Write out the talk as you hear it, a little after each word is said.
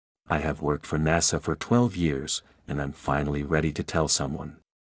I have worked for NASA for 12 years, and I'm finally ready to tell someone.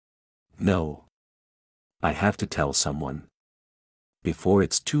 No. I have to tell someone. Before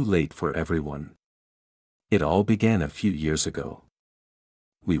it's too late for everyone. It all began a few years ago.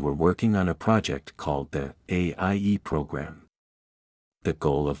 We were working on a project called the AIE program. The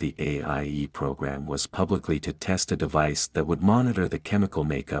goal of the AIE program was publicly to test a device that would monitor the chemical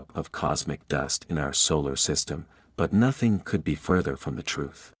makeup of cosmic dust in our solar system, but nothing could be further from the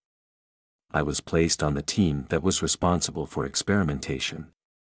truth. I was placed on the team that was responsible for experimentation.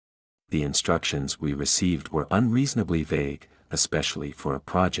 The instructions we received were unreasonably vague, especially for a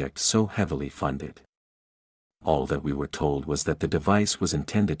project so heavily funded. All that we were told was that the device was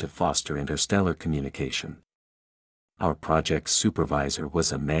intended to foster interstellar communication. Our project's supervisor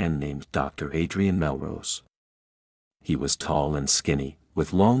was a man named Dr. Adrian Melrose. He was tall and skinny,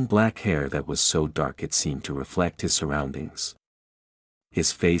 with long black hair that was so dark it seemed to reflect his surroundings.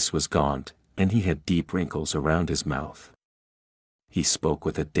 His face was gaunt, and he had deep wrinkles around his mouth. He spoke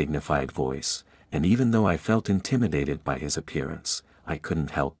with a dignified voice, and even though I felt intimidated by his appearance, I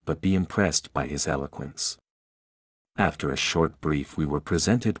couldn't help but be impressed by his eloquence. After a short brief, we were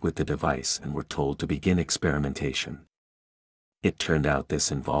presented with the device and were told to begin experimentation. It turned out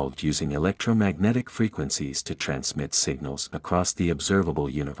this involved using electromagnetic frequencies to transmit signals across the observable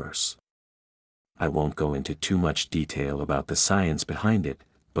universe. I won't go into too much detail about the science behind it,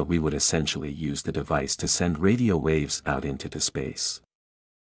 but we would essentially use the device to send radio waves out into space.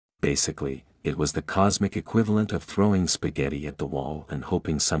 Basically, it was the cosmic equivalent of throwing spaghetti at the wall and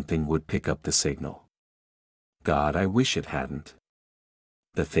hoping something would pick up the signal. God, I wish it hadn't.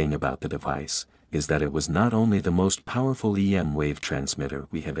 The thing about the device is that it was not only the most powerful EM wave transmitter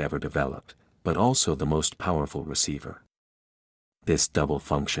we have ever developed, but also the most powerful receiver. This double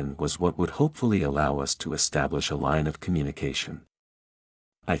function was what would hopefully allow us to establish a line of communication.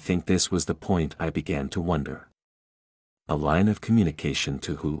 I think this was the point I began to wonder. A line of communication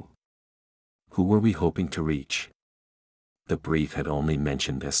to who? Who were we hoping to reach? The brief had only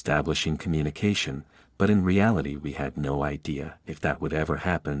mentioned establishing communication, but in reality we had no idea if that would ever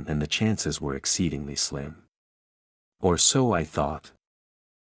happen, and the chances were exceedingly slim. Or so I thought.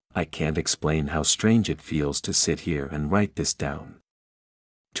 I can't explain how strange it feels to sit here and write this down.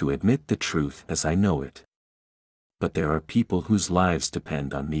 To admit the truth as I know it. But there are people whose lives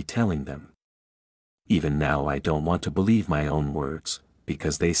depend on me telling them. Even now I don't want to believe my own words,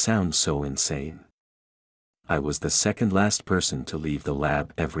 because they sound so insane. I was the second last person to leave the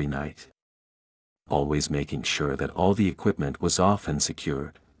lab every night. Always making sure that all the equipment was off and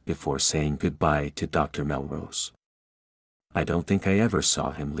secured, before saying goodbye to Dr. Melrose. I don't think I ever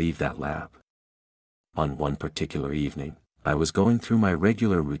saw him leave that lab. On one particular evening, I was going through my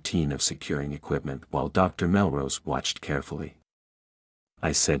regular routine of securing equipment while Dr. Melrose watched carefully.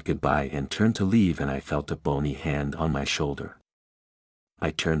 I said goodbye and turned to leave, and I felt a bony hand on my shoulder. I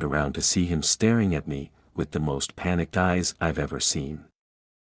turned around to see him staring at me, with the most panicked eyes I've ever seen.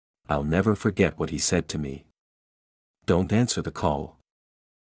 I'll never forget what he said to me. "Don't answer the call,"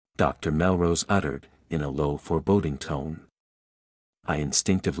 Dr. Melrose uttered, in a low, foreboding tone. I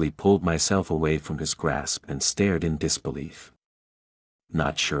instinctively pulled myself away from his grasp and stared in disbelief.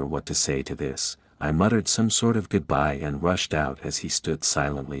 Not sure what to say to this, I muttered some sort of goodbye and rushed out as he stood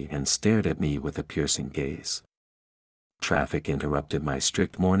silently and stared at me with a piercing gaze. Traffic interrupted my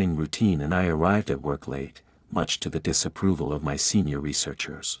strict morning routine and I arrived at work late, much to the disapproval of my senior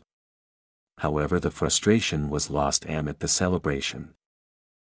researchers. However, the frustration was lost amid the celebration.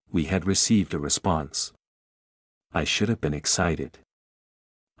 We had received a response. I should have been excited.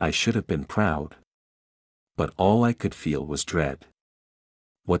 I should have been proud. But all I could feel was dread.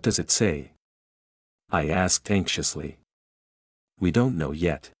 "What does it say?" I asked anxiously. "We don't know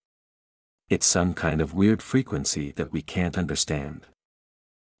yet. It's some kind of weird frequency that we can't understand,"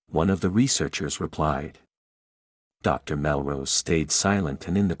 one of the researchers replied. Dr. Melrose stayed silent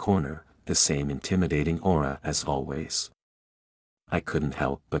and in the corner, the same intimidating aura as always. I couldn't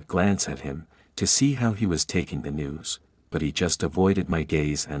help but glance at him, to see how he was taking the news, but he just avoided my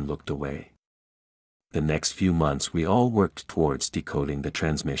gaze and looked away. The next few months we all worked towards decoding the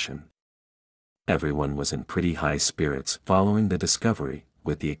transmission. Everyone was in pretty high spirits following the discovery,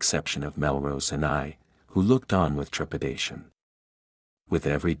 with the exception of Melrose and I, who looked on with trepidation. With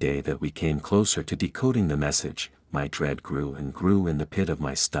every day that we came closer to decoding the message, my dread grew and grew in the pit of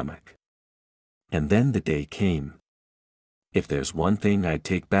my stomach. And then the day came. If there's one thing I'd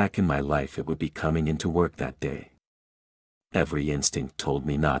take back in my life, it would be coming into work that day. Every instinct told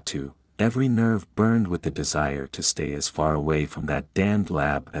me not to, every nerve burned with the desire to stay as far away from that damned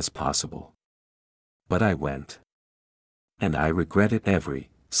lab as possible. But I went. And I regret it every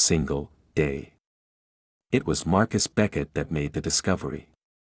single day. It was Marcus Beckett that made the discovery.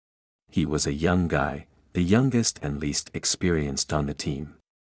 He was a young guy, the youngest and least experienced on the team.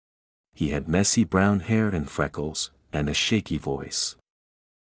 He had messy brown hair and freckles, and a shaky voice.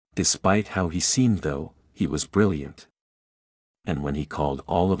 Despite how he seemed though, he was brilliant. And when he called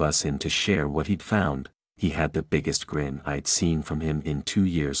all of us in to share what he'd found, he had the biggest grin I'd seen from him in 2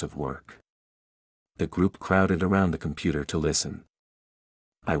 years of work. The group crowded around the computer to listen.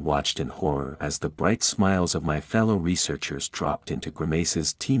 I watched in horror as the bright smiles of my fellow researchers dropped into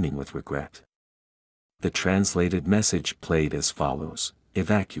grimaces teeming with regret. The translated message played as follows: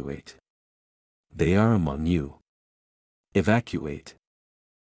 evacuate. They are among you. Evacuate.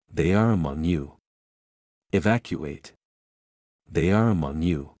 They are among you. Evacuate. They are among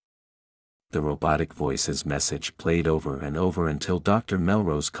you. The robotic voice's message played over and over until Dr.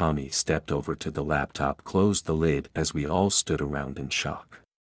 Melrose Kami stepped over to the laptop, closed the lid as we all stood around in shock.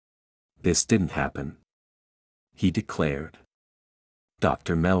 This didn't happen, he declared.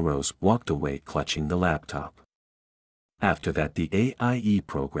 Dr. Melrose walked away clutching the laptop. After that, the AIE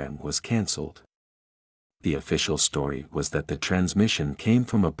program was cancelled. The official story was that the transmission came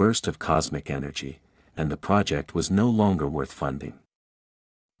from a burst of cosmic energy, and the project was no longer worth funding.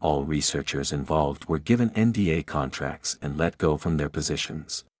 All researchers involved were given NDA contracts and let go from their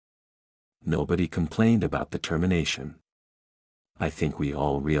positions. Nobody complained about the termination. I think we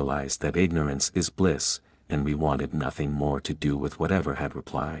all realized that ignorance is bliss, and we wanted nothing more to do with whatever had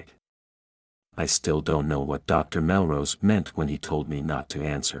replied. I still don't know what Dr. Melrose meant when he told me not to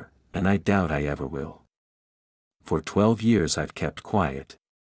answer, and I doubt I ever will. For 12 years I've kept quiet.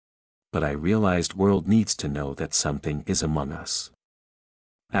 But I realized world needs to know that something is among us.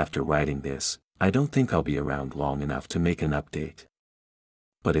 After writing this, I don't think I'll be around long enough to make an update.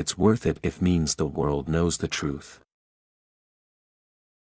 But it's worth it if means the world knows the truth.